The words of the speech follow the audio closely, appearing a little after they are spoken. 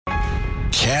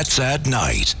Cats at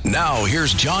Night. Now,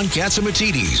 here's John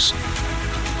Catsimatidis.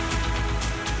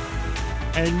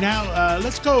 And now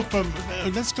let's go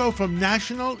from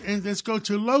national and let's go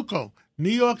to local, New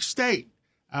York State.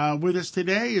 With us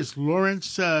today is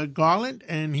Lawrence Garland,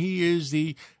 and he is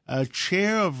the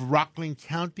chair of Rockland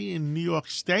County in New York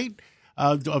State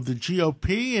of the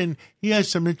G.O.P., and he has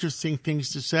some interesting things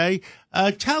to say.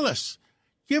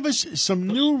 Give us some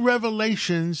new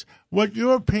revelations, what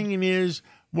your opinion is,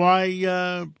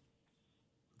 why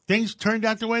things turned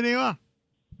out the way they are.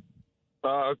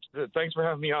 Thanks for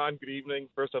having me on. Good evening.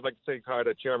 First, I'd like to say hi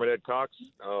to Chairman Ed Cox.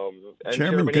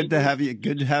 Chairman, good to have you.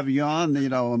 Good to have you on. You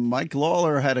know, Mike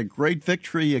Lawler had a great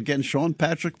victory against Sean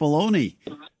Patrick Maloney.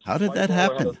 How did that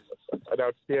happen? An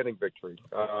outstanding victory.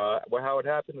 Well, how it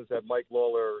happened is that Mike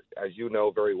Lawler, as you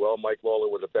know very well, Mike Lawler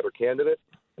was a better candidate,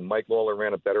 and Mike Lawler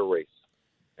ran a better race.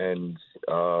 And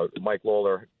Mike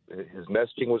Lawler, his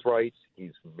messaging was right.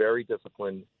 He's very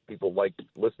disciplined. People liked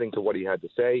listening to what he had to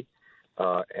say.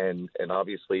 And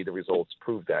obviously the results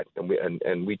proved that,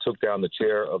 and we took down the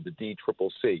chair of the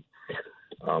DCCC,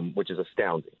 which is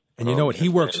astounding. And you know what? He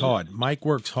works hard. Mike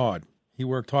works hard. He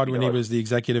worked hard when he was the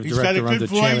executive director under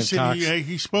Chairman Cox.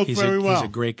 He spoke very well. He's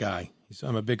a great guy.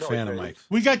 I'm a big fan of Mike.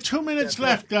 We got 2 minutes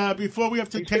left before we have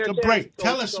to take a break.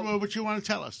 Tell us what you want to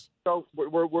tell us. So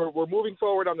we're moving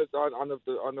forward on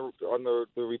the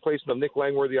replacement of Nick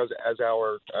Langworthy as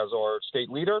our state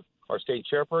leader, our state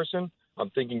chairperson. I'm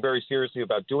thinking very seriously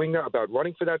about doing that, about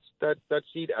running for that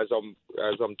seat as I'm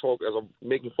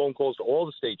making phone calls to all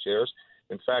the state chairs.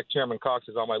 In fact, Chairman Cox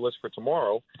is on my list for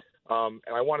tomorrow. And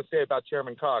I want to say about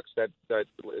Chairman Cox that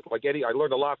like Eddie, I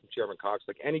learned a lot from Chairman Cox.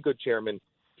 Like any good chairman,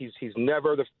 he's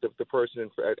never the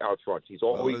person out front. He's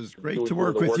always. Well, it was great to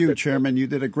work with you, Chairman. You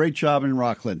did a great job in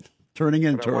Rockland, turning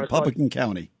into a Republican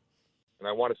county. And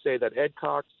I want to say that Ed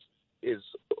Cox is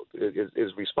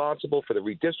responsible for the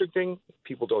redistricting.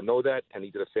 People don't know that, and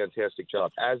he did a fantastic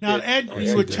job. Ed,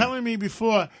 you were telling me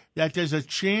before that there's a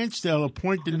chance they'll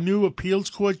appoint the new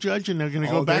appeals court judge, and they're going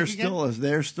to go back again?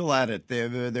 They're still at it.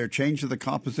 They're changing the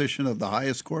composition of the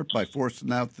highest court by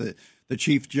forcing out the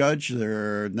chief judge.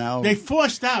 They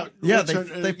forced out. Yeah,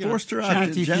 they forced her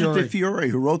out. Jennifer Fiore,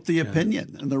 who wrote the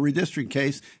opinion in the redistricting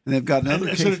case, and they've got another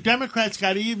case. So the Democrats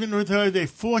got even with her. They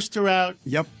forced her out.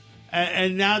 Yep.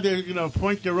 And now they're going to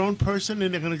appoint their own person,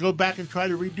 and they're going to go back and try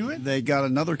to redo it? They got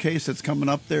another case that's coming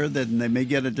up there, that they may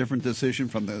get a different decision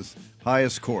from the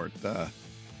highest court. They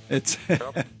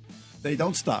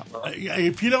don't stop.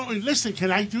 If you don't listen,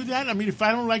 can I do that? I mean, if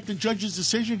I don't like the judge's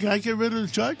decision, can I get rid of the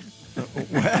judge?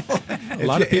 Well, a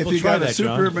lot of people if you try got a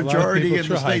super majority in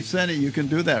the state Senate, you can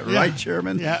do that, right,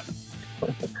 Chairman? Yeah.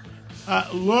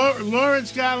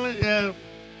 Lawrence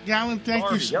Gallant,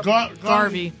 thank you.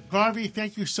 Garvey. Garvey,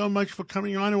 thank you so much for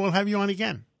coming on, and we'll have you on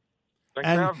again. Thanks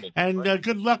for having me. And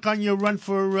good luck on your run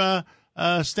for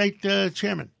state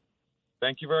chairman.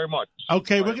 Thank you very much.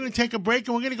 Okay, we're going to take a break,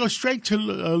 and we're going to go straight to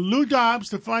Lou Dobbs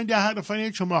to find out how the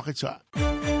financial markets are.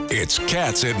 It's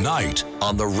Cats at Night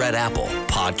on the Red Apple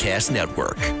Podcast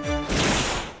Network.